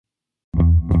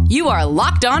You are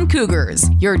Locked On Cougars,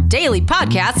 your daily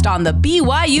podcast on the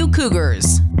BYU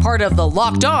Cougars, part of the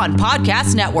Locked On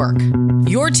Podcast Network.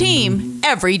 Your team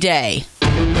every day.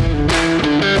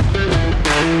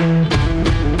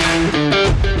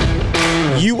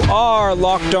 You are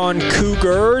Locked On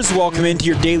Cougars. Welcome into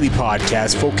your daily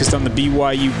podcast focused on the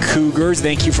BYU Cougars.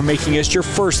 Thank you for making us your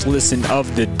first listen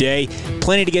of the day.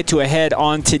 Plenty to get to ahead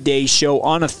on today's show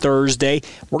on a Thursday.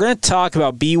 We're going to talk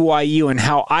about BYU and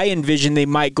how I envision they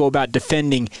might go about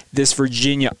defending this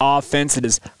Virginia offense. It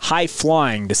is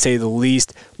high-flying, to say the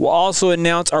least. We'll also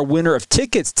announce our winner of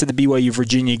tickets to the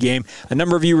BYU-Virginia game. A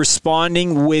number of you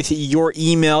responding with your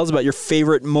emails about your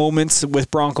favorite moments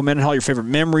with Bronco Mendenhall, your favorite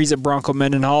memories at Bronco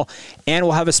Mendenhall, and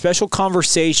we'll have a special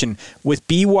conversation with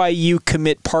BYU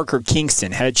commit Parker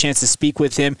Kingston. Had a chance to speak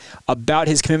with him about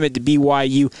his commitment to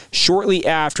BYU shortly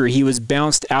after he was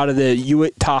bounced out of the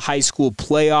Utah High School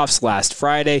playoffs last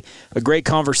Friday. A great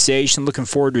conversation. Looking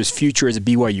forward to his future as a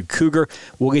BYU Cougar.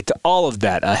 We'll get to all of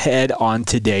that ahead on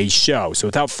today's show. So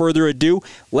without further ado,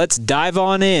 let's dive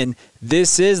on in.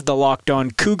 This is the Locked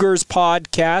On Cougars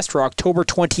podcast for October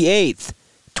 28th,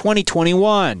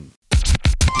 2021.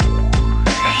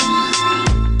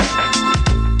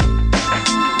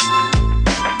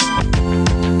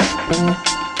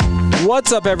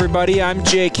 What's up, everybody? I'm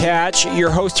Jake Hatch,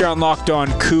 your host here on Locked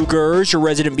On Cougars, your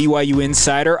resident BYU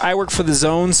insider. I work for the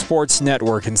Zone Sports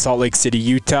Network in Salt Lake City,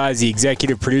 Utah, as the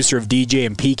executive producer of DJ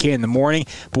and PK in the morning.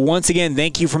 But once again,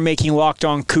 thank you for making Locked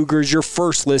On Cougars your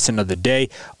first listen of the day.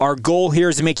 Our goal here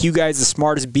is to make you guys the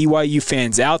smartest BYU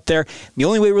fans out there. The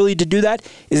only way really to do that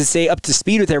is to stay up to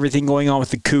speed with everything going on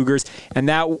with the Cougars. And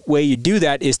that way you do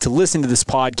that is to listen to this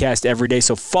podcast every day.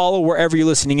 So follow wherever you're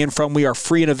listening in from. We are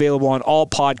free and available on all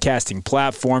podcasting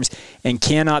platforms, and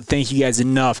cannot thank you guys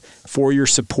enough for your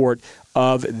support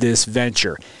of this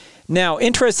venture. Now,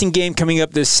 interesting game coming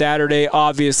up this Saturday,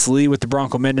 obviously, with the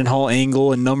Bronco Mendenhall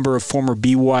angle, a number of former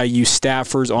BYU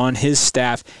staffers on his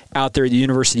staff out there at the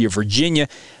University of Virginia.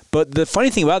 But the funny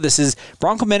thing about this is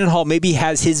Bronco Mendenhall maybe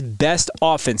has his best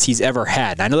offense he's ever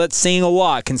had. And I know that's saying a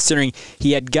lot considering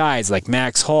he had guys like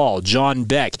Max Hall, John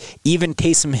Beck, even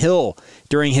Taysom Hill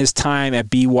during his time at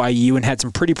BYU and had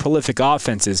some pretty prolific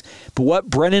offenses. But what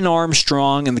Brennan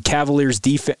Armstrong and the Cavaliers'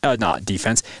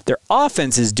 their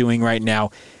offense is doing right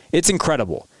now, it's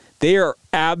incredible. They are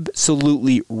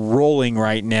absolutely rolling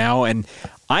right now, and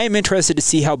I am interested to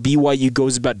see how BYU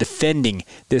goes about defending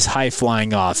this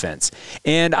high-flying offense.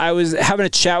 And I was having a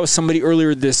chat with somebody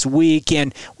earlier this week,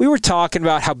 and we were talking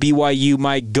about how BYU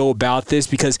might go about this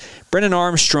because Brennan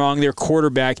Armstrong, their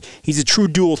quarterback, he's a true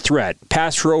dual threat.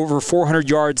 Passed for over 400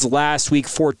 yards last week,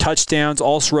 4 touchdowns,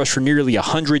 also rushed for nearly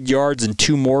 100 yards and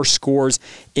 2 more scores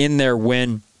in their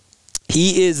win.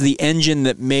 He is the engine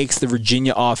that makes the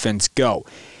Virginia offense go.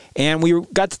 And we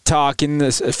got to talking,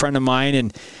 a friend of mine,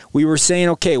 and we were saying,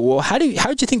 okay, well, how did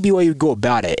you think BYU would go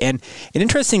about it? And an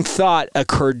interesting thought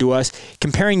occurred to us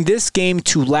comparing this game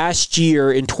to last year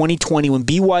in 2020 when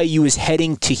BYU was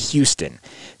heading to Houston.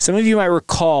 Some of you might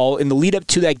recall in the lead up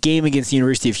to that game against the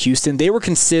University of Houston, they were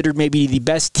considered maybe the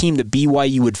best team that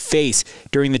BYU would face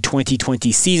during the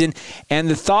 2020 season. And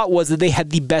the thought was that they had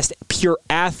the best pure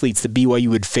athletes that BYU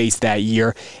would face that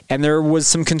year. And there was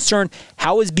some concern,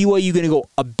 how is BYU going to go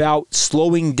about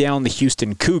slowing down the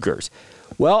Houston Cougars?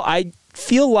 Well, I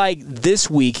feel like this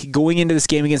week, going into this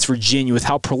game against Virginia with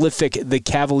how prolific the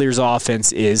Cavaliers'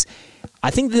 offense is, I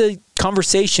think the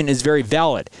conversation is very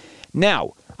valid.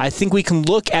 Now, I think we can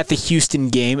look at the Houston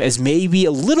game as maybe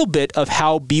a little bit of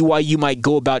how BYU might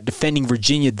go about defending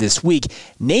Virginia this week.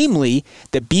 Namely,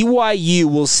 that BYU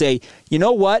will say, you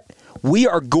know what? We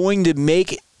are going to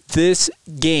make this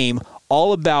game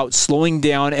all about slowing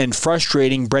down and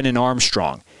frustrating Brennan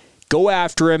Armstrong. Go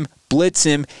after him, blitz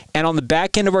him, and on the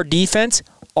back end of our defense,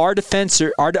 our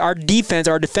defenders on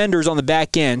the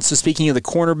back end, so speaking of the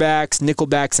cornerbacks,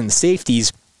 nickelbacks, and the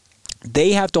safeties,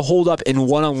 they have to hold up in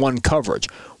one-on-one coverage.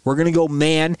 We're going to go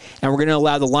man, and we're going to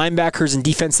allow the linebackers and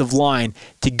defensive line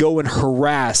to go and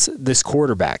harass this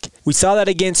quarterback. We saw that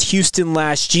against Houston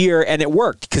last year, and it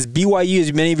worked because BYU,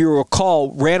 as many of you will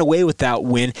recall, ran away with that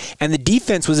win, and the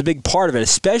defense was a big part of it,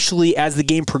 especially as the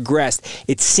game progressed.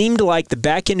 It seemed like the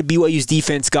back end of BYU's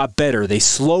defense got better. They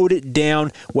slowed it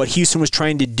down, what Houston was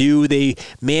trying to do. They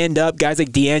manned up. Guys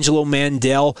like D'Angelo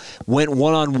Mandel went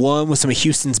one-on-one with some of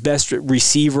Houston's best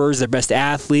receivers, their best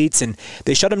athletes, and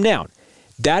they shut them down.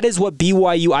 That is what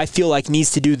BYU, I feel like,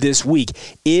 needs to do this week,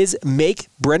 is make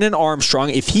Brennan Armstrong,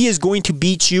 if he is going to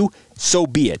beat you, so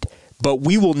be it. but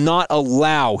we will not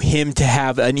allow him to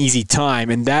have an easy time,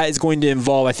 and that is going to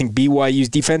involve, I think, BYU's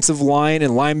defensive line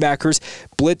and linebackers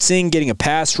blitzing, getting a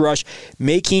pass rush,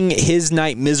 making his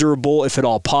night miserable if at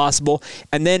all possible,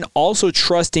 and then also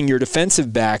trusting your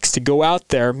defensive backs to go out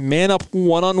there, man up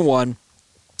one-on-one,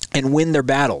 and win their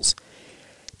battles.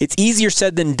 It's easier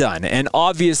said than done, and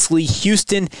obviously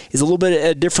Houston is a little bit at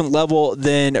a different level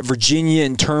than Virginia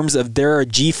in terms of they're a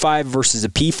G5 versus a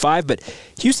P5, but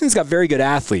Houston's got very good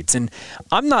athletes, and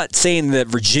I'm not saying that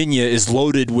Virginia is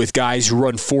loaded with guys who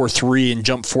run 4.3 and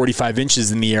jump 45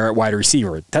 inches in the air at wide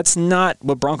receiver. That's not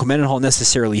what Bronco Mendenhall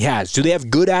necessarily has. Do they have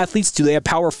good athletes? Do they have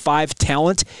Power 5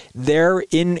 talent there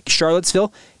in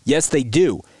Charlottesville? Yes, they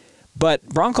do. But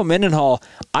Bronco Mendenhall,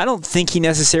 I don't think he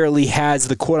necessarily has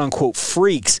the quote-unquote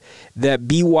freaks that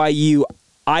BYU,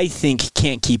 I think,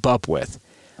 can't keep up with.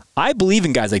 I believe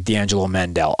in guys like D'Angelo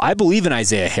Mendel. I believe in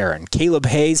Isaiah Heron, Caleb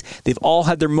Hayes. They've all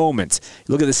had their moments.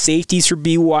 Look at the safeties for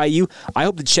BYU. I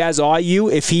hope that Chaz Ayu,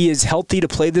 if he is healthy to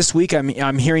play this week,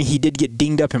 I'm hearing he did get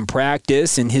dinged up in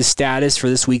practice, and his status for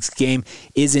this week's game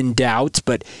is in doubt.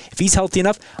 But if he's healthy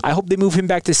enough, I hope they move him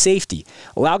back to safety.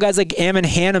 Allow guys like Ammon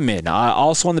Hanneman,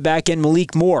 also on the back end,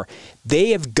 Malik Moore.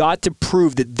 They have got to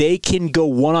prove that they can go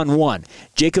one-on-one.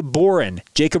 Jacob Boren,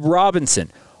 Jacob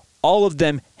Robinson, all of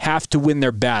them have to win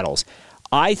their battles.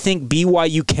 I think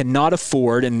BYU cannot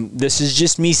afford, and this is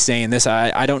just me saying this,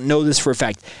 I don't know this for a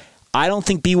fact, I don't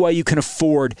think BYU can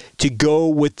afford to go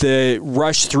with the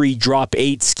rush 3, drop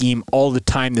 8 scheme all the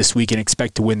time this week and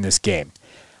expect to win this game.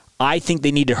 I think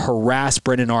they need to harass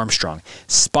Brennan Armstrong.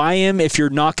 Spy him if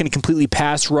you're not going to completely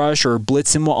pass rush or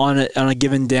blitz him on a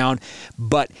given down,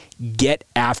 but get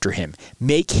after him.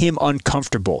 Make him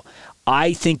uncomfortable.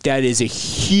 I think that is a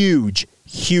huge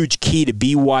key to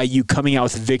BYU coming out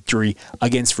with a victory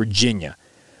against Virginia.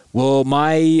 Will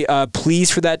my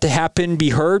pleas for that to happen be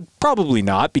heard? Probably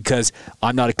not, because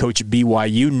I'm not a coach at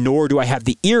BYU, nor do I have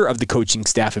the ear of the coaching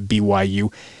staff at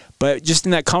BYU. But just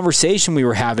in that conversation we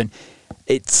were having,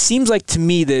 it seems like to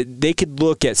me that they could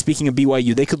look at, speaking of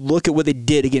BYU, they could look at what they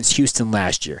did against Houston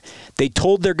last year. They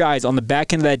told their guys on the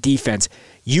back end of that defense,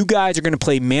 you guys are going to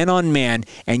play man-on-man,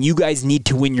 and you guys need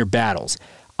to win your battles.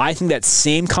 I think that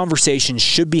same conversation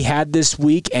should be had this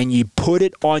week, and you put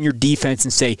it on your defense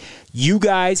and say, you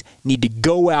guys need to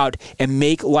go out and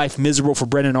make life miserable for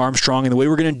Brennan Armstrong. And the way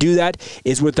we're going to do that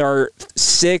is with our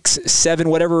 6, 7,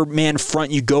 whatever man front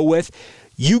you go with.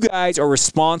 You guys are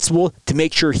responsible to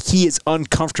make sure he is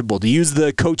uncomfortable. To use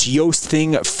the Coach Yost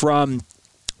thing from,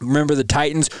 remember the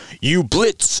Titans, you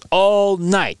blitz all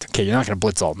night. Okay, you're not going to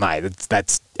blitz all night.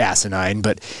 That's asinine,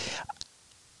 but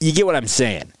you get what I'm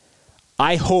saying.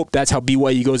 I hope that's how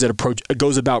BYU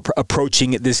goes about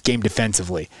approaching this game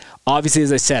defensively. Obviously,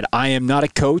 as I said, I am not a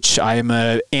coach. I am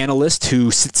an analyst who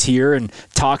sits here and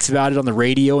talks about it on the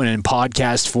radio and in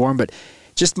podcast form, but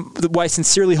just what I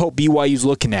sincerely hope BYU is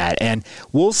looking at. And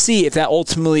we'll see if that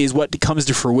ultimately is what comes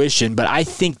to fruition, but I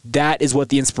think that is what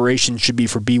the inspiration should be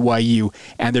for BYU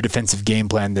and their defensive game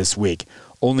plan this week.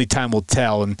 Only time will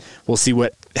tell, and we'll see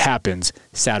what happens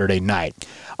Saturday night.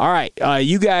 All right,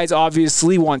 you guys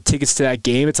obviously want tickets to that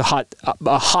game. It's a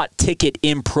hot ticket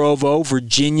in Provo,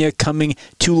 Virginia, coming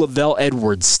to LaVell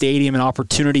Edwards Stadium, an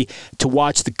opportunity to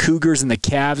watch the Cougars and the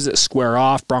Cavs square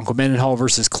off. Bronco Mendenhall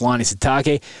versus Kalani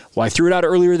Sitake. Well, I threw it out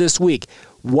earlier this week.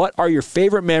 What are your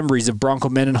favorite memories of Bronco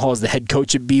Mendenhall as the head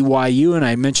coach at BYU? And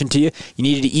I mentioned to you, you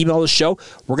needed to email the show.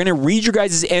 We're going to read your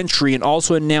guys' entry and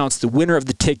also announce the winner of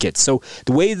the tickets. So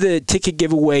the way the ticket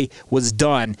giveaway was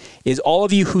done is all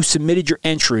of you who submitted your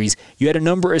entries, you had a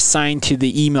number assigned to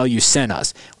the email you sent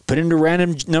us. Put it into a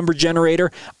random number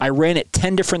generator. I ran it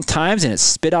 10 different times, and it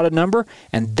spit out a number,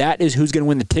 and that is who's going to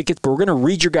win the tickets. But we're going to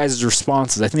read your guys'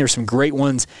 responses. I think there's some great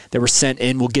ones that were sent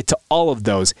in. We'll get to all of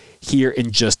those here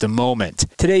in just a moment.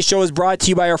 Today's show is brought to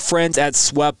you by our friends at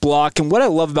Sweatblock, and what I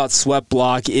love about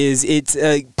Sweatblock is it's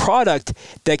a product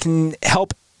that can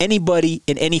help anybody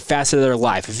in any facet of their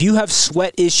life. If you have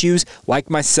sweat issues like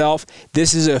myself,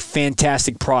 this is a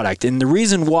fantastic product. And the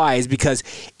reason why is because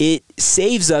it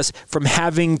saves us from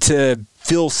having to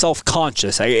feel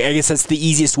self-conscious. I guess that's the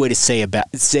easiest way to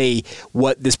say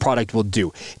what this product will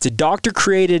do. It's a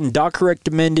doctor-created and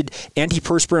doctor-recommended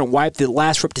antiperspirant wipe that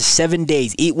lasts for up to 7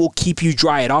 days. It will keep you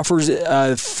dry. It offers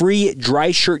a free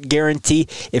dry shirt guarantee.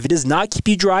 If it does not keep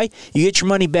you dry, you get your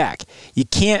money back. You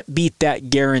can't beat that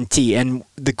guarantee. And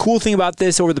the cool thing about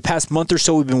this, over the past month or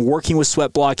so, we've been working with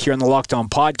Sweatblock here on the Locked On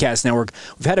Podcast Network.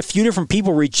 We've had a few different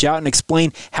people reach out and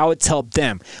explain how it's helped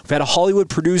them. We've had a Hollywood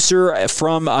producer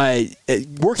from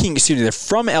they're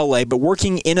from LA, but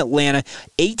working in Atlanta,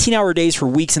 18-hour days for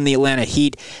weeks in the Atlanta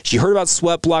heat. She heard about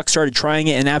Sweatblock, started trying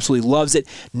it, and absolutely loves it.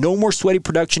 No more sweaty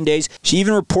production days. She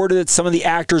even reported that some of the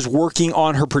actors working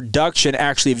on her production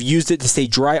actually have used it to stay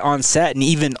dry on set and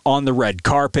even on the red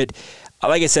carpet.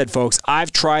 Like I said, folks,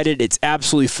 I've tried it. It's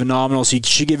absolutely phenomenal, so you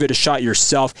should give it a shot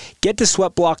yourself. Get to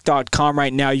sweatblock.com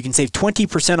right now. You can save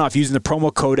 20% off using the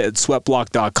promo code at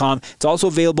sweatblock.com. It's also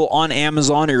available on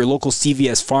Amazon or your local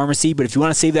CVS pharmacy, but if you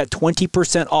want to save that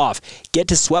 20% off, get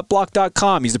to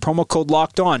sweatblock.com, use the promo code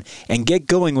LOCKEDON, and get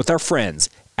going with our friends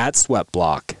at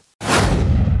Sweatblock.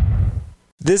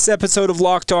 This episode of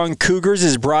Locked On Cougars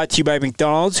is brought to you by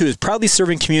McDonald's, who is proudly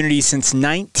serving communities since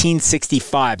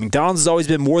 1965. McDonald's has always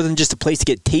been more than just a place to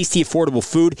get tasty, affordable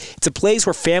food. It's a place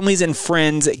where families and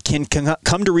friends can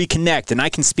come to reconnect. And I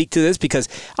can speak to this because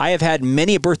I have had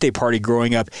many a birthday party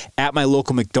growing up at my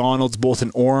local McDonald's, both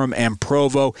in Orem and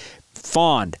Provo.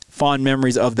 Fond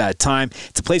memories of that time.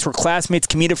 It's a place where classmates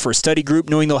can meet up for a study group,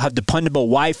 knowing they'll have dependable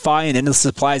Wi-Fi and endless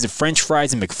supplies of French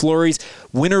fries and McFlurries.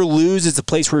 Win or lose, it's a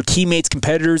place where teammates,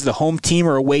 competitors, the home team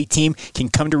or away team can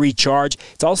come to recharge.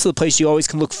 It's also the place you always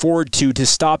can look forward to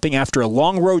stopping after a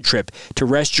long road trip to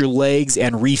rest your legs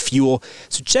and refuel.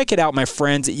 So check it out, my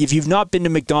friends. If you've not been to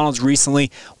McDonald's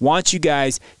recently, want you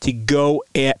guys to go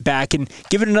back and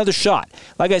give it another shot.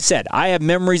 Like I said, I have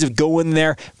memories of going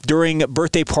there during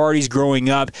birthday parties growing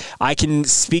up. I can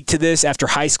speak to this after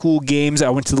high school games. I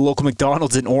went to the local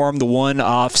McDonald's in Orem, the one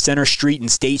off Center Street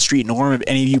and State Street in Orem. If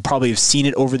any of you probably have seen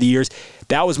it over the years,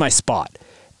 that was my spot.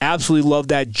 Absolutely love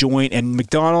that joint. And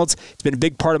McDonald's, it's been a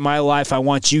big part of my life. I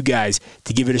want you guys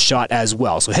to give it a shot as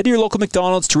well. So head to your local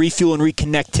McDonald's to refuel and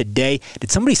reconnect today.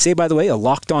 Did somebody say, by the way, a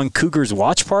Locked On Cougars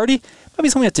watch party? Probably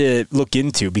something I have to look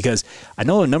into, because I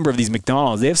know a number of these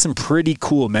McDonald's, they have some pretty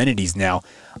cool amenities now.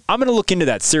 I'm going to look into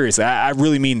that seriously. I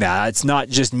really mean that. It's not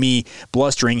just me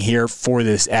blustering here for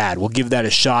this ad. We'll give that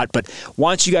a shot. But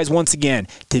want you guys once again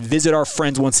to visit our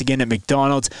friends once again at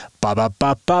McDonald's.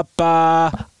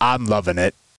 Ba-ba-ba-ba-ba. I'm loving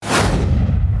it.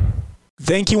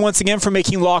 Thank you once again for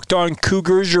making Locked On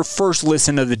Cougars your first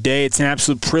listen of the day. It's an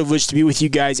absolute privilege to be with you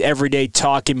guys every day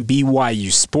talking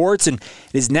BYU sports. And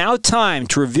it is now time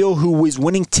to reveal who is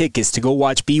winning tickets to go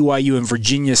watch BYU and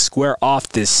Virginia square off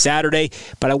this Saturday.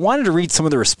 But I wanted to read some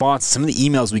of the responses, some of the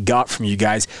emails we got from you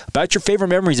guys about your favorite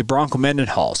memories of Bronco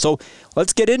Mendenhall. So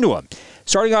let's get into them.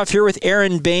 Starting off here with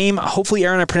Aaron Boehm. Hopefully,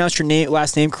 Aaron, I pronounced your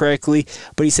last name correctly.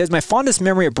 But he says, my fondest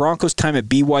memory of Broncos' time at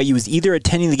BYU is either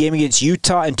attending the game against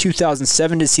Utah in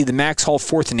 2007 to see the Max Hall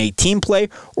 4th and 18 play,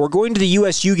 or going to the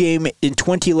USU game in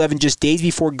 2011 just days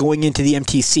before going into the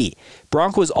MTC.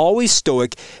 Bronco was always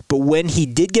stoic, but when he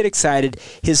did get excited,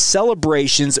 his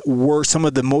celebrations were some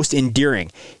of the most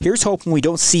endearing. Here's hoping we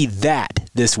don't see that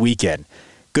this weekend.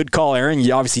 Good call, Aaron.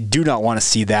 You obviously do not want to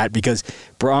see that, because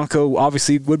Bronco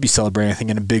obviously would be celebrating, I think,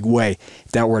 in a big way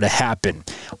if that were to happen.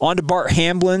 On to Bart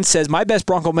Hamblin, says, my best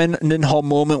Bronco Mendenhall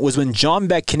moment was when John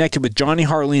Beck connected with Johnny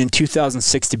Hartline in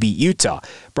 2006 to beat Utah.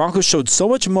 Bronco showed so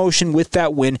much emotion with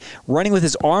that win, running with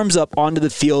his arms up onto the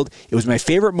field. It was my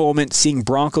favorite moment, seeing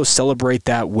Bronco celebrate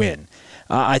that win.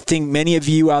 I think many of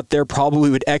you out there probably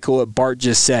would echo what Bart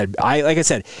just said. Like I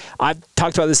said, I've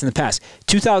talked about this in the past.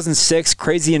 2006,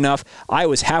 crazy enough, I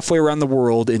was halfway around the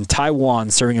world in Taiwan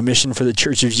serving a mission for the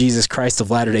Church of Jesus Christ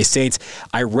of Latter-day Saints.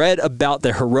 I read about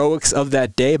the heroics of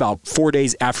that day about 4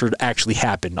 days after it actually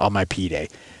happened on my P-Day.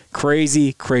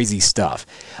 Crazy, crazy stuff.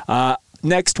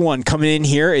 Next one coming in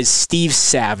here is Steve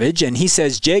Savage, and he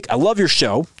says, Jake, I love your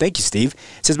show. Thank you, Steve.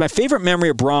 He says, my favorite memory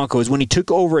of Bronco is when he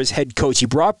took over as head coach. He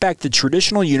brought back the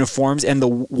traditional uniforms and the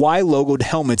Y-logoed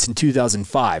helmets in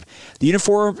 2005. The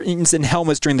uniforms and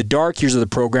helmets during the dark years of the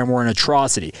program were an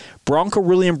atrocity. Bronco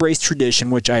really embraced tradition,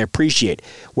 which I appreciate.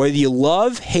 Whether you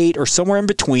love, hate, or somewhere in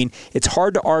between, it's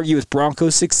hard to argue with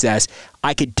Bronco's success.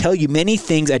 I could tell you many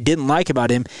things I didn't like about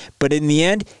him, but in the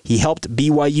end, he helped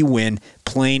BYU win,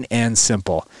 plain and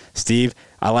simple. Steve,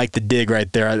 I like the dig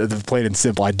right there, the plain and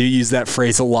simple. I do use that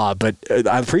phrase a lot, but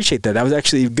I appreciate that. That was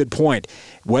actually a good point.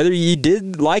 Whether you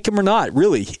did like him or not,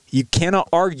 really, you cannot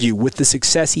argue with the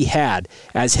success he had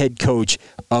as head coach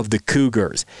of the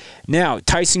Cougars. Now,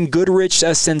 Tyson Goodrich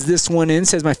sends this one in,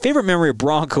 says, my favorite memory of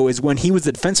Bronco is when he was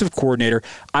the defensive coordinator.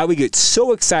 I would get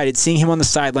so excited seeing him on the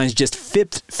sidelines just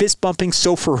fist-bumping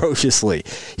so ferociously.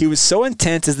 He was so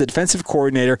intense as the defensive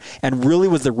coordinator and really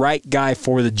was the right guy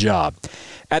for the job.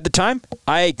 At the time,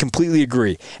 I completely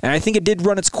agree. And I think it did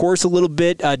run its course a little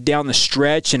bit down the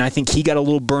stretch, and I think he got a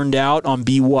little burned out on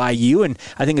BYU, and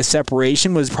I think a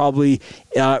separation was probably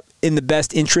in the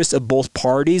best interest of both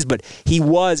parties, but he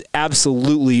was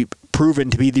absolutely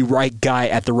proven to be the right guy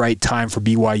at the right time for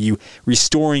BYU,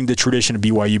 restoring the tradition of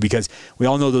BYU, because we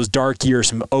all know those dark years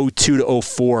from 02 to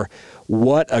 04.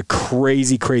 What a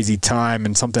crazy, crazy time,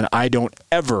 and something I don't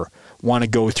ever want to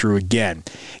go through again.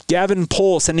 Gavin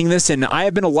Pohl sending this in. I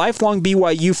have been a lifelong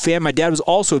BYU fan. My dad was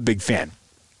also a big fan.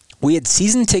 We had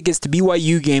season tickets to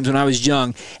BYU games when I was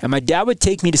young, and my dad would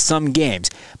take me to some games.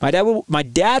 My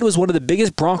dad was one of the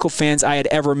biggest Bronco fans I had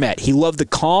ever met. He loved the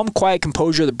calm, quiet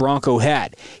composure that Bronco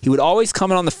had. He would always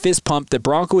comment on the fist pump that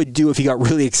Bronco would do if he got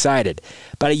really excited.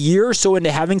 About a year or so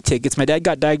into having tickets, my dad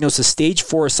got diagnosed with stage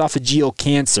 4 esophageal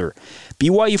cancer.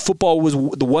 BYU football was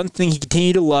the one thing he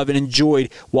continued to love and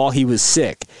enjoyed while he was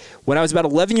sick. When I was about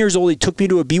 11 years old, he took me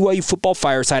to a BYU football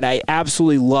fireside. I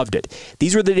absolutely loved it.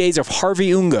 These were the days of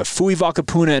Harvey Unga, Fui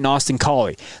Vakapuna, and Austin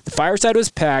Collie. The fireside was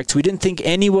packed, so we didn't think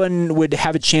anyone would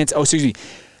have a chance.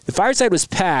 The fireside was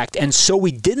packed, and so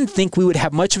we didn't think we would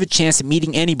have much of a chance at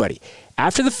meeting anybody.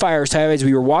 After the fireside, as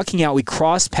we were walking out, we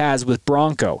crossed paths with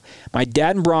Bronco. My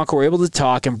dad and Bronco were able to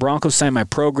talk, and Bronco signed my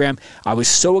program. I was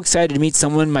so excited to meet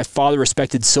someone my father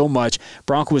respected so much.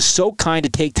 Bronco was so kind to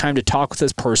take time to talk with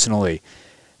us personally.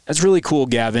 That's really cool,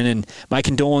 Gavin, and my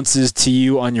condolences to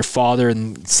you on your father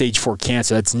and stage 4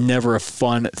 cancer. That's never a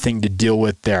fun thing to deal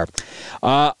with there.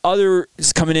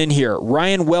 Others coming in here.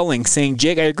 Ryan Welling saying,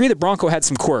 Jake, I agree that Bronco had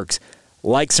some quirks.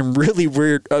 Like some really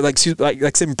weird, like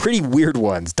some pretty weird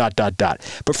ones, ...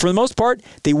 But for the most part,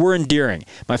 they were endearing.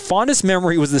 My fondest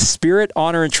memory was the Spirit,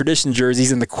 Honor, and Tradition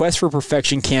jerseys and the Quest for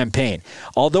Perfection campaign.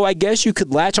 Although I guess you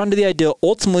could latch onto the idea,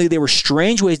 ultimately they were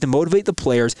strange ways to motivate the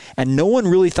players, and no one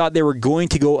really thought they were going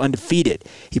to go undefeated.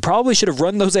 He probably should have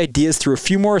run those ideas through a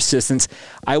few more assistants.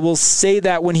 I will say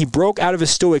that when he broke out of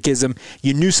his stoicism,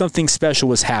 you knew something special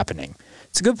was happening.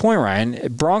 It's a good point,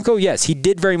 Ryan. Bronco, yes, he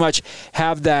did very much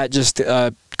have that just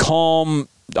calm,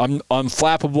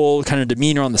 unflappable kind of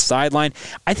demeanor on the sideline.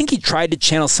 I think he tried to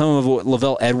channel some of what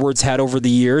Lavelle Edwards had over the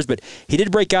years, but he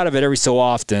did break out of it every so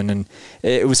often, and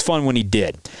it was fun when he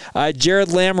did. Jared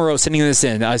Lamoureux sending this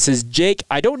in says, Jake,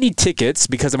 I don't need tickets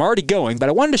because I'm already going, but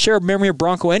I wanted to share a memory of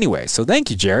Bronco anyway. So thank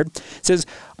you, Jared. Says,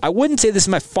 I wouldn't say this is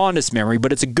my fondest memory,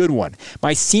 but it's a good one.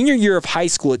 My senior year of high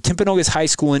school at Timpanogos High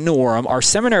School in New Orem, our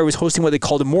seminary was hosting what they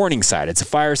called a Morningside. It's a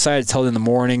fireside. It's held in the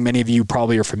morning. Many of you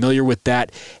probably are familiar with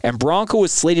that. And Bronco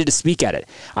was slated to speak at it.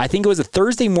 I think it was a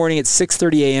Thursday morning at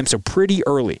 6:30 a.m., so pretty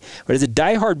early. But as a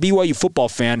diehard BYU football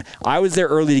fan, I was there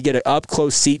early to get an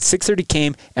up-close seat. 6:30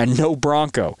 came, and no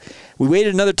Bronco. We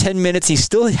waited another 10 minutes. He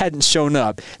still hadn't shown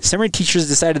up. The seminary teachers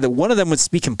decided that one of them would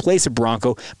speak in place of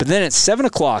Bronco, but then at 7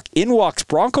 o'clock, in walks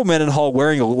Bronco Mendenhall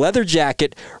wearing a leather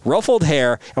jacket, ruffled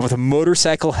hair, and with a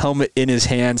motorcycle helmet in his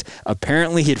hands.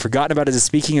 Apparently, he had forgotten about his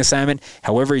speaking assignment.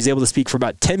 However, he's able to speak for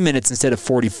about 10 minutes instead of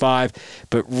 45,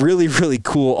 but really, really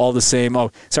cool all the same.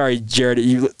 Oh, sorry, Jared,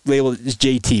 you labeled it as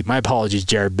JT. My apologies,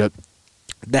 Jared, but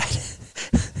that...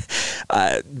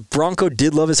 Bronco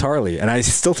did love his Harley, and I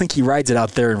still think he rides it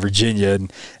out there in Virginia,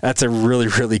 and that's a really,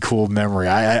 really cool memory.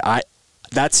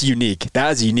 That's unique. That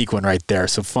is a unique one right there,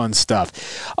 so fun stuff.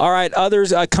 All right,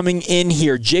 others coming in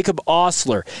here. Jacob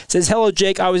Osler says, hello,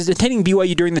 Jake. I was attending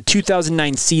BYU during the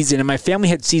 2009 season, and my family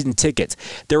had season tickets.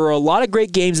 There were a lot of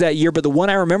great games that year, but the one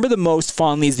I remember the most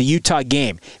fondly is the Utah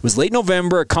game. It was late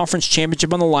November, a conference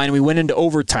championship on the line, and we went into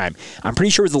overtime. I'm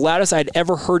pretty sure it was the loudest I'd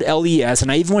ever heard LES, and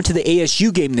I even went to the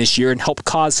ASU game this year and helped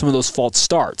cause some of those false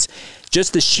starts.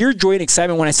 Just the sheer joy and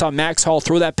excitement when I saw Max Hall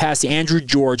throw that pass to Andrew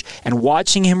George and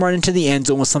watching him run into the end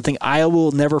zone was something I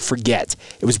will never forget.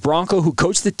 It was Bronco who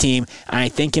coached the team, and I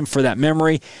thank him for that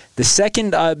memory. The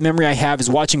second memory I have is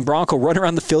watching Bronco run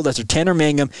around the field after Tanner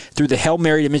Mangum threw the Hail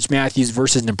Mary to Mitch Matthews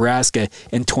versus Nebraska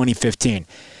in 2015.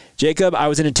 Jacob, I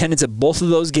was in attendance at both of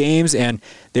those games, and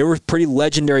they were pretty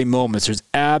legendary moments. There's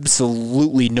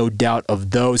absolutely no doubt of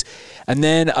those. And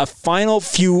then a final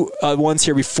few ones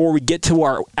here before we get to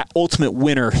our ultimate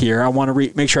winner here. I want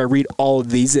to make sure I read all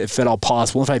of these if at all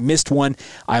possible. If I missed one,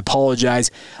 I apologize.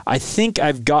 I think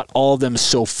I've got all of them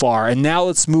so far. And now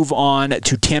let's move on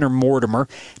to Tanner Mortimer.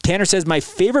 Tanner says, my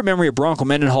favorite memory of Bronco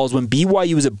Mendenhall is when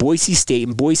BYU was at Boise State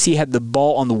and Boise had the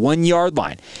ball on the 1-yard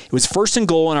line. It was first and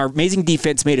goal, and our amazing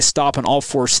defense made a stop on all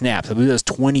 4 snaps. I believe that was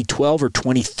 2012 or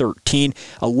 2013.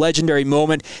 A legendary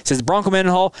moment. It says Bronco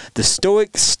Mendenhall, the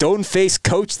stoic, stone-faced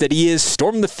coach that he is,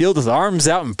 stormed the field with arms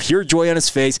out and pure joy on his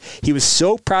face. He was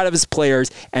so proud of his players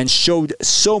and showed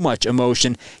so much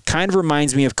emotion. Kind of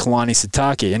reminds me of Kalani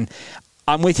Sitake. And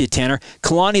I'm with you, Tanner.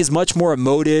 Kalani is much more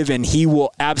emotive, and he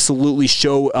will absolutely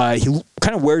show. He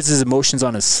kind of wears his emotions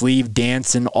on his sleeve,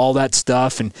 dancing, all that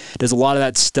stuff, and does a lot of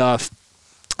that stuff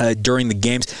during the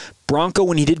games. Bronco,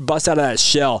 when he did bust out of that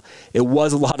shell, it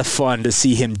was a lot of fun to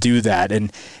see him do that,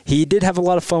 and he did have a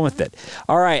lot of fun with it.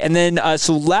 All right, and then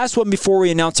so last one before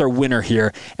we announce our winner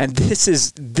here, and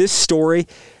this story.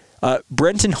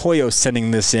 Brenton Hoyo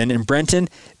sending this in, and Brenton,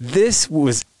 this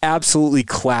was absolutely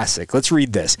classic. Let's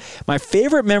read this. My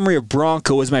favorite memory of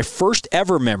Bronco was my first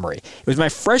ever memory. It was my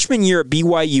freshman year at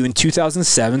BYU in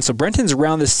 2007, so Brenton's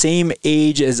around the same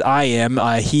age as I am.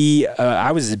 I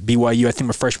was at BYU, I think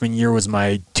my freshman year was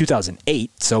my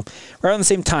 2008, so right around the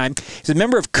same time. He's a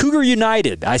member of Cougar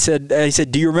United. He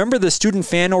said, do you remember the student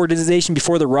fan organization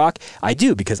before the Rock? I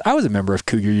do, because I was a member of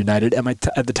Cougar United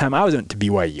at the time I went to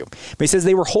BYU. But he says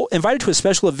they were invited to a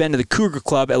special event at the Cougar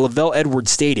Club at LaVell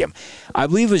Edwards Stadium. I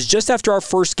believe it was just after our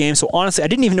first game, so honestly, I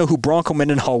didn't even know who Bronco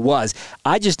Mendenhall was.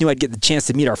 I just knew I'd get the chance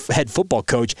to meet our head football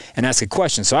coach and ask a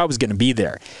question, so I was going to be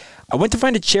there. I went to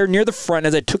find a chair near the front.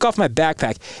 As I took off my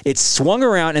backpack, it swung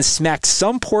around and smacked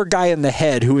some poor guy in the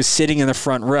head who was sitting in the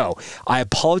front row. I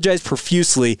apologized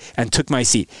profusely and took my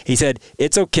seat. He said,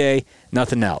 "It's okay,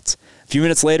 nothing else." A few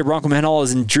minutes later, Bronco Mendenhall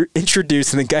is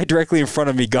introduced, and the guy directly in front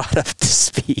of me got up to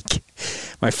speak.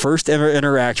 My first ever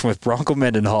interaction with Bronco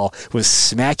Mendenhall was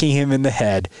smacking him in the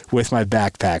head with my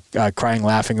backpack, crying,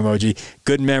 laughing emoji.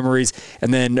 Good memories.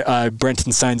 And then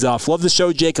Brenton signs off. Love the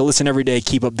show, Jake. I listen every day.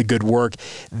 Keep up the good work.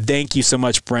 Thank you so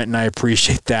much, Brenton. I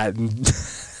appreciate that.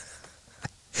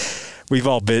 We've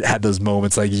all had those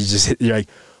moments like you're like,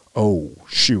 oh,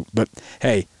 shoot. But,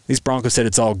 hey, these Broncos said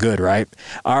it's all good, right?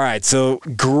 All right, so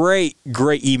great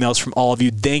emails from all of you.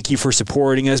 Thank you for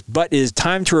supporting us. But it is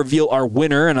time to reveal our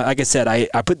winner. And like I said,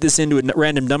 I put this into a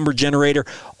random number generator.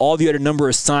 All of you had a number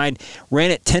assigned,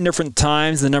 ran it 10 different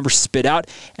times. The number spit out.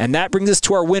 And that brings us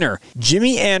to our winner.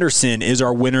 Jimmy Anderson is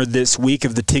our winner this week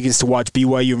of the tickets to watch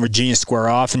BYU and Virginia square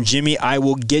off. And Jimmy, I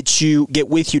will get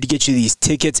with you to get you these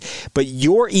tickets. But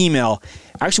your email,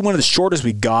 actually one of the shortest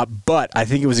we got, but I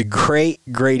think it was a great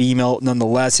email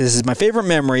nonetheless. This is my favorite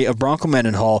memory of Bronco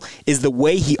Mendenhall is the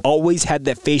way he always had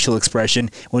that facial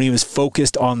expression when he was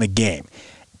focused on the game.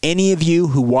 Any of you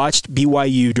who watched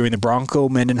BYU during the Bronco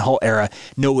Mendenhall era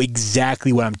know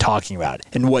exactly what I'm talking about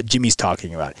and what Jimmy's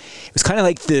talking about. It was kind of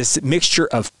like this mixture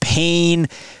of pain,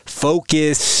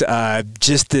 focus,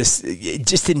 just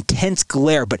intense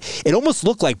glare. But it almost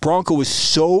looked like Bronco was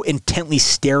so intently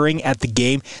staring at the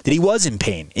game that he was in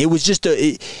pain. It was just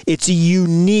it's a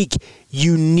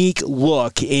unique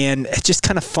look, and it's just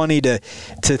kind of funny to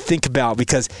think about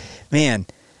because, man,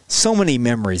 so many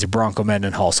memories of Bronco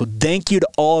Mendenhall. So thank you to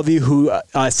all of you who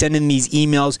send in these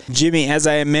emails. Jimmy, as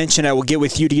I mentioned, I will get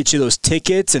with you to get you those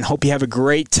tickets and hope you have a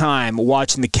great time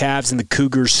watching the Cavs and the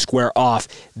Cougars square off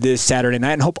this Saturday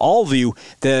night, and hope all of you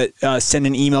that send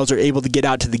in emails are able to get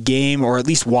out to the game or at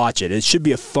least watch it. It should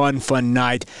be a fun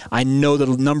night. I know that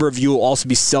a number of you will also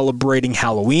be celebrating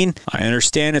Halloween. I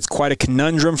understand it's quite a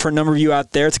conundrum for a number of you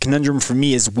out there. It's a conundrum for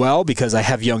me as well because I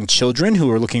have young children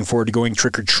who are looking forward to going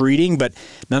trick-or-treating, but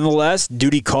nonetheless,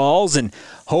 duty calls, and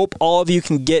hope all of you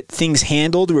can get things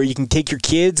handled where you can take your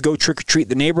kids, go trick-or-treat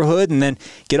the neighborhood, and then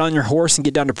get on your horse and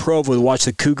get down to Provo to watch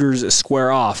the Cougars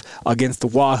square off against the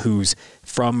Wahoos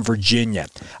from Virginia.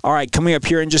 All right, coming up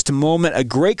here in just a moment, a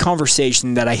great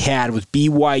conversation that I had with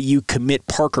BYU commit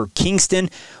Parker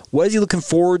Kingston. What is he looking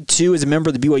forward to as a member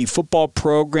of the BYU football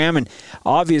program? And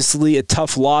obviously a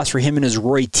tough loss for him and his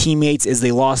Roy teammates as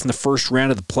they lost in the first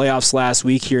round of the playoffs last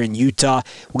week here in Utah.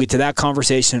 We'll get to that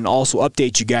conversation and also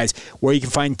update you guys where you can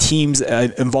find teams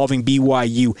involving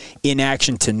BYU in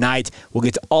action tonight. We'll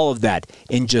get to all of that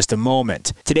in just a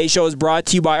moment. Today's show is brought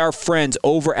to you by our friends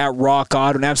over at Rock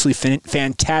Auto, an absolutely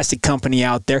fantastic company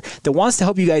out there that wants to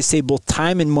help you guys save both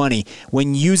time and money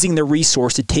when using the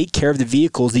resource to take care of the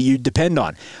vehicles that you depend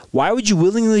on. Why would you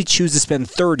willingly choose to spend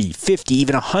 30, 50,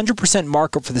 even 100%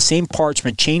 markup for the same parts from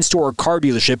a chain store or car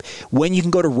dealership when you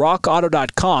can go to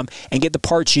rockauto.com and get the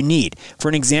parts you need? For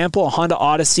an example, a Honda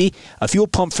Odyssey, a fuel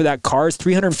pump for that car is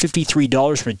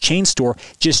 $353 from a chain store,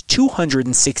 just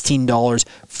 $216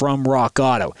 from Rock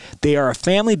Auto. They are a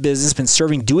family business, been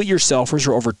serving do-it-yourselfers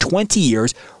for over 20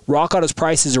 years. Rock Auto's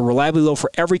prices are reliably low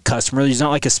for every customer. There's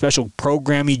not like a special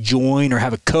program you join or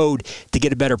have a code to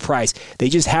get a better price. They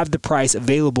just have the price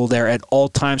available there at all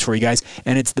times for you guys,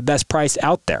 and it's the best price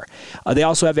out there. They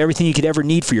also have everything you could ever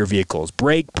need for your vehicles.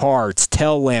 Brake parts,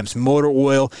 tail lamps, motor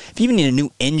oil. If you even need a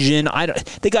new engine,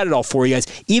 they got it all for you guys.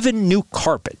 Even new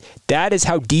carpet. That is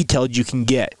how detailed you can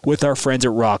get with our friends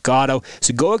at Rock Auto.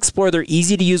 So go explore their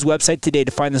easy-to-use website today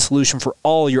to find the solution for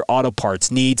all your auto parts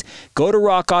needs. Go to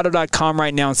rockauto.com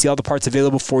right now and see all the parts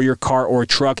available for your car or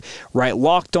truck. Right,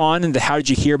 Locked On in the How Did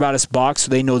You Hear About Us box so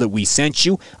they know that we sent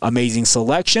you. Amazing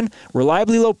selection,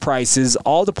 reliably low prices,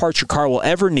 all the parts your car will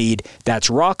ever need. That's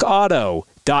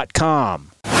rockauto.com.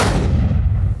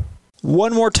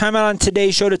 One more time out on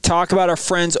today's show to talk about our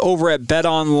friends over at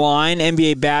BetOnline.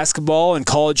 NBA basketball and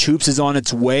college hoops is on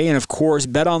its way. And, of course,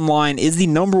 BetOnline is the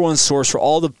number one source for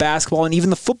all the basketball and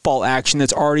even the football action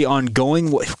that's already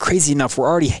ongoing. Crazy enough, we're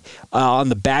already on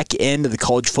the back end of the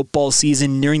college football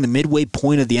season, nearing the midway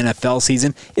point of the NFL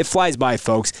season. It flies by,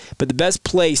 folks. But the best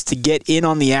place to get in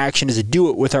on the action is to do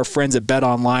it with our friends at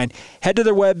BetOnline. Head to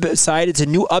their website. It's a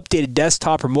new updated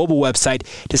desktop or mobile website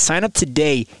to sign up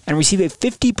today and receive a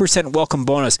 50% welcome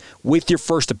bonus with your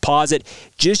first deposit.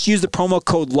 Just use the promo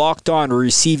code LOCKEDON to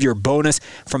receive your bonus.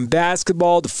 From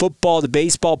basketball to football to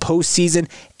baseball, postseason,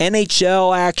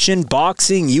 NHL action,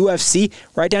 boxing, UFC,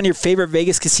 right down to your favorite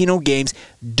Vegas casino games.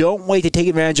 Don't wait to take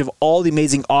advantage of all the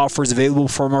amazing offers available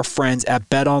from our friends at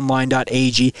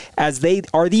betonline.ag, as they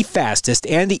are the fastest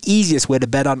and the easiest way to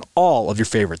bet on all of your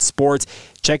favorite sports.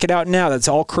 Check it out now. That's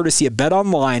all courtesy of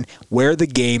BetOnline, where the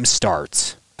game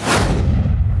starts.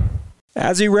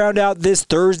 As we round out this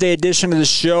Thursday edition of the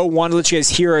show, wanted to let you guys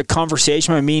hear a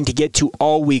conversation I'm meaning to get to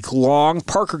all week long.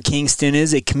 Parker Kingston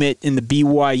is a commit in the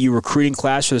BYU recruiting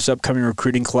class for this upcoming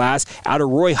recruiting class out of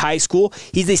Roy High School.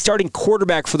 He's a starting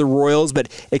quarterback for the Royals, but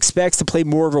expects to play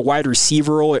more of a wide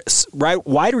receiver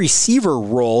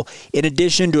role in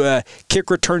addition to a kick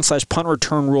return / punt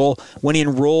return role when he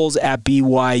enrolls at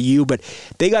BYU. But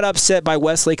they got upset by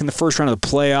Westlake in the first round of the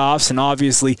playoffs, and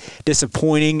obviously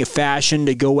disappointing fashion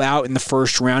to go out in the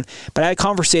first round. But I had a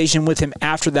conversation with him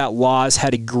after that loss,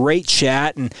 had a great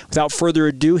chat, and without further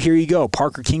ado, here you go.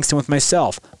 Parker Kingston with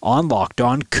myself on Locked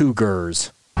On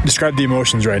Cougars. Describe the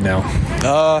emotions right now.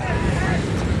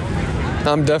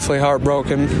 I'm definitely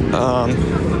heartbroken. I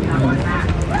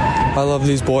love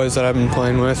these boys that I've been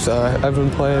playing with. I've been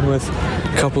playing with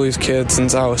a couple of these kids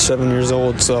since I was 7 years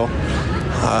old, so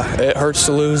it hurts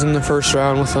to lose in the first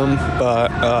round with them,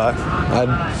 but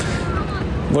I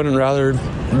wouldn't rather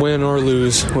win or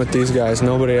lose with these guys,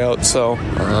 nobody else. So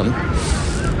I'm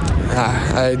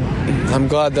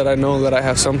glad that I know that I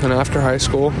have something after high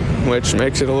school, which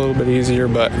makes it a little bit easier,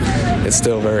 but it's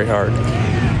still very hard.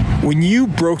 When you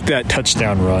broke that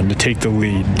touchdown run to take the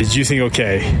lead, did you think,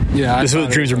 okay, this is what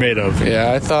the dreams are made of?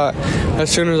 Yeah, I thought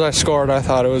as soon as I scored, I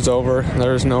thought it was over.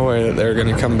 There was no way that they were going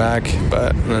to come back,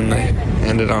 but then they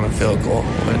ended on a field goal,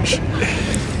 which...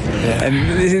 Yeah.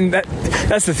 And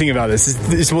that's the thing about this.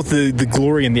 It's both the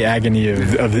glory and the agony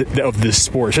of this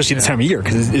sport, especially this time of year,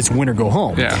 because it's win or go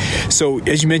home. Yeah. So,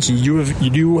 as you mentioned,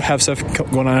 you do have stuff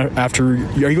going on after. Are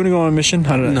you going to go on a mission?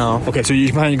 I don't know. No. Okay, so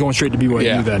you're planning on going straight to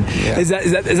BYU then. Yeah. Is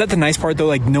that the nice part, though,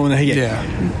 like knowing that, hey,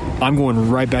 I'm going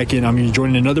right back in. I'm going to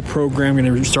join another program. I'm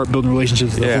going to start building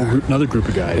relationships with another group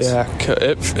of guys. Yeah,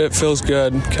 it feels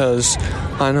good because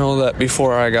I know that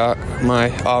before I got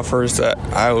my offers that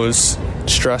I was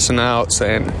stressing out,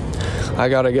 saying I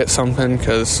got to get something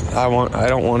because I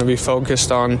don't want to be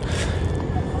focused on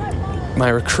my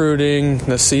recruiting,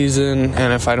 the season,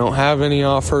 and if I don't have any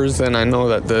offers, then I know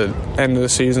that the end of the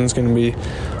season is going to be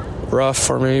rough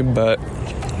for me. But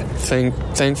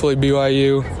thankfully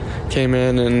BYU came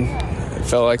in and it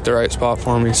felt like the right spot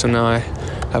for me, so now I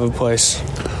have a place.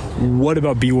 What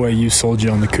about BYU sold you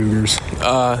on the Cougars?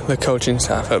 The coaching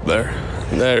staff up there.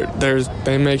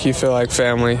 They make you feel like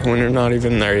family when you're not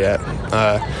even there yet.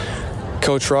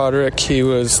 Coach Roderick, he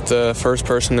was the first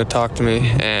person to talk to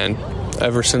me, and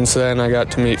ever since then I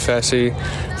got to meet Fessy.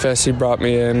 Fessy brought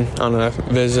me in on a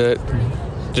visit,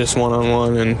 just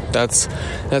one-on-one, and that's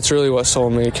really what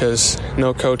sold me, because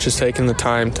no coach has taken the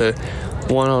time to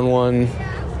one-on-one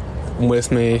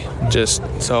with me.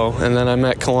 And then I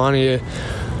met Kalani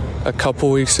a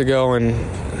couple weeks ago, and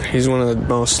he's one of the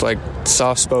most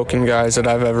soft-spoken guys that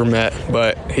I've ever met,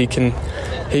 but he can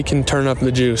turn up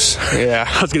the juice. Yeah,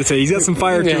 I was gonna say he's got some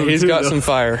fire. Yeah, he's got some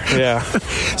fire. Yeah.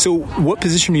 So, what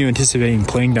position are you anticipating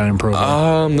playing down in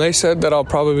Provo? They said that I'll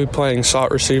probably be playing slot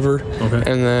receiver, and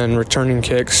then returning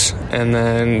kicks, and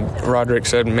then Roderick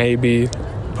said maybe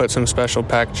put some special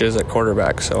packages at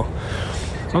quarterback. So,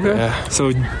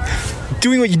 so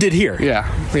doing what you did here. Yeah,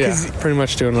 pretty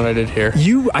much doing what I did here.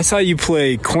 I saw you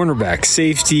play cornerback,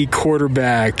 safety,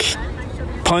 quarterback,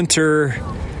 punter,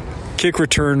 kick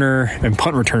returner, and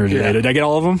punt returner today. Yeah. Did I get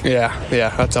all of them? Yeah,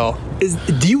 that's all.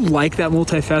 Do you like that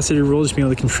multifaceted role, just being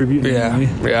able to contribute?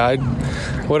 Yeah.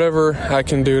 Whatever I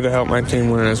can do to help my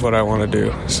team win is what I want to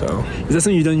do. So. Is that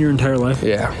something you've done your entire life?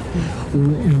 Yeah.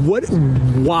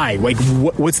 Why? Like,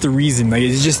 what's the reason? Like,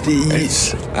 it's just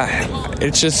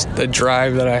the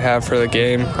drive that I have for the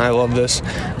game. I love this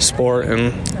sport,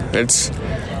 and it's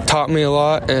taught me a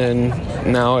lot, and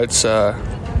now it's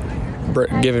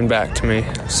giving back to me.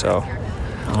 So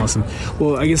awesome.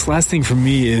 Well, I guess last thing for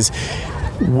me is,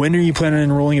 when are you planning on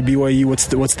enrolling at BYU? What's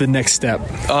the next step?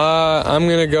 I'm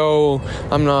gonna go.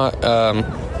 I'm not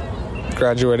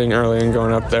graduating early and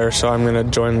going up there, so I'm gonna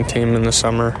join the team in the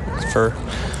summer for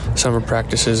summer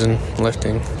practices and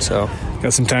lifting. So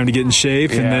got some time to get in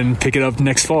shape and then pick it up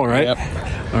next fall, right? Yep.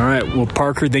 All right. Well,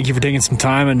 Parker, thank you for taking some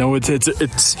time. I know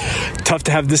it's tough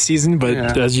to have this season,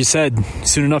 but as you said,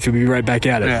 soon enough you'll be right back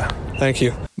at it. Yeah. Thank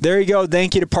you. There you go.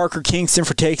 Thank you to Parker Kingston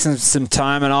for taking some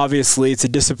time. And obviously, it's a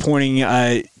disappointing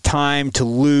time to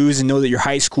lose and know that your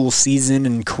high school season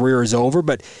and career is over.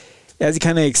 But as he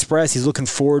kind of expressed, he's looking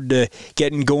forward to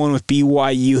getting going with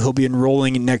BYU. He'll be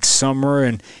enrolling next summer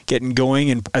and getting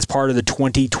going as part of the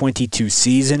 2022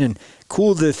 season. And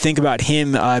cool to think about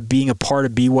him being a part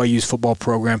of BYU's football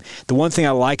program. The one thing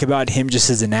I like about him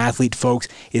just as an athlete, folks,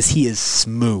 is he is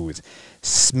smooth.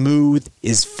 Smooth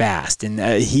is fast, and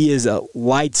he is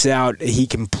lights out. He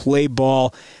can play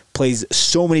ball, plays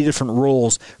so many different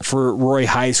roles for Roy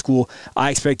High School.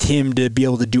 I expect him to be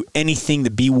able to do anything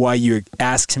that BYU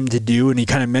asks him to do, and he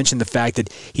kind of mentioned the fact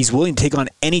that he's willing to take on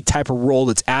any type of role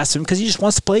that's asked of him because he just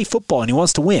wants to play football and he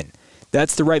wants to win.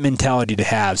 That's the right mentality to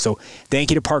have. So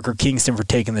thank you to Parker Kingston for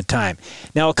taking the time.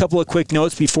 Now, a couple of quick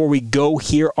notes before we go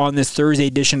here on this Thursday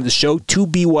edition of the show. 2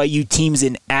 BYU teams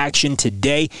in action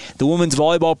today. The women's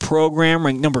volleyball program,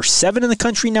 ranked number 7 in the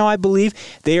country now, I believe.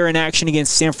 They are in action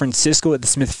against San Francisco at the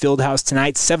Smith Fieldhouse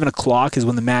tonight. 7 o'clock is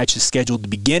when the match is scheduled to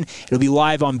begin. It'll be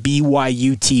live on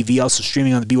BYU TV, also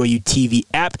streaming on the BYU TV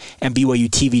app and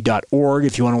BYUtv.org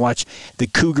if you want to watch the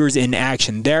Cougars in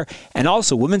action there. And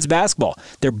also, women's basketball.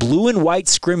 Their blue and white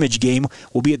scrimmage game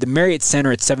will be at the Marriott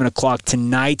Center at 7 o'clock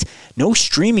tonight. No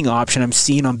streaming option I'm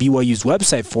seeing on BYU's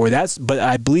website for that, but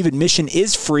I believe admission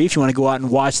is free if you want to go out and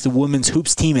watch the women's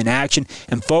hoops team in action.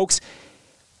 And folks,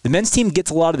 the men's team gets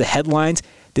a lot of the headlines.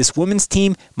 This women's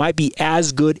team might be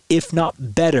as good, if not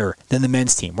better, than the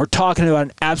men's team. We're talking about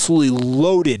an absolutely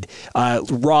loaded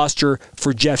roster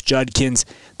for Jeff Judkins.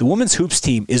 The women's hoops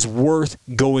team is worth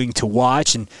going to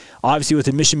watch, and obviously with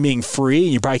admission being free,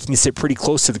 and you probably can sit pretty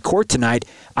close to the court tonight,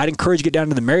 I'd encourage you to get down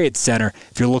to the Marriott Center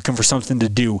if you're looking for something to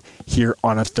do here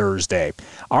on a Thursday.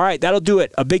 All right, that'll do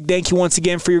it. A big thank you once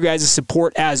again for your guys'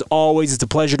 support. As always, it's a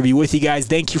pleasure to be with you guys.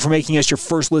 Thank you for making us your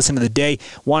first listen of the day.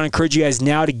 Want to encourage you guys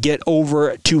now to get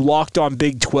over to Locked On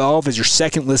Big 12 as your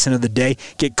second listen of the day.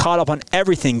 Get caught up on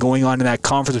everything going on in that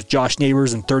conference with Josh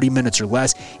Neighbors in 30 minutes or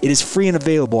less. It is free and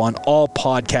available on all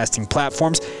podcasting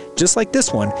platforms, just like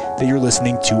this one that you're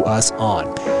listening to us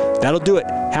on. That'll do it.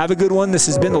 Have a good one. This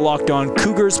has been the Locked On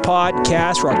Cougars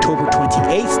podcast for October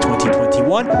 28th,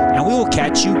 2021, and we will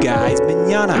catch you guys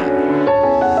mañana.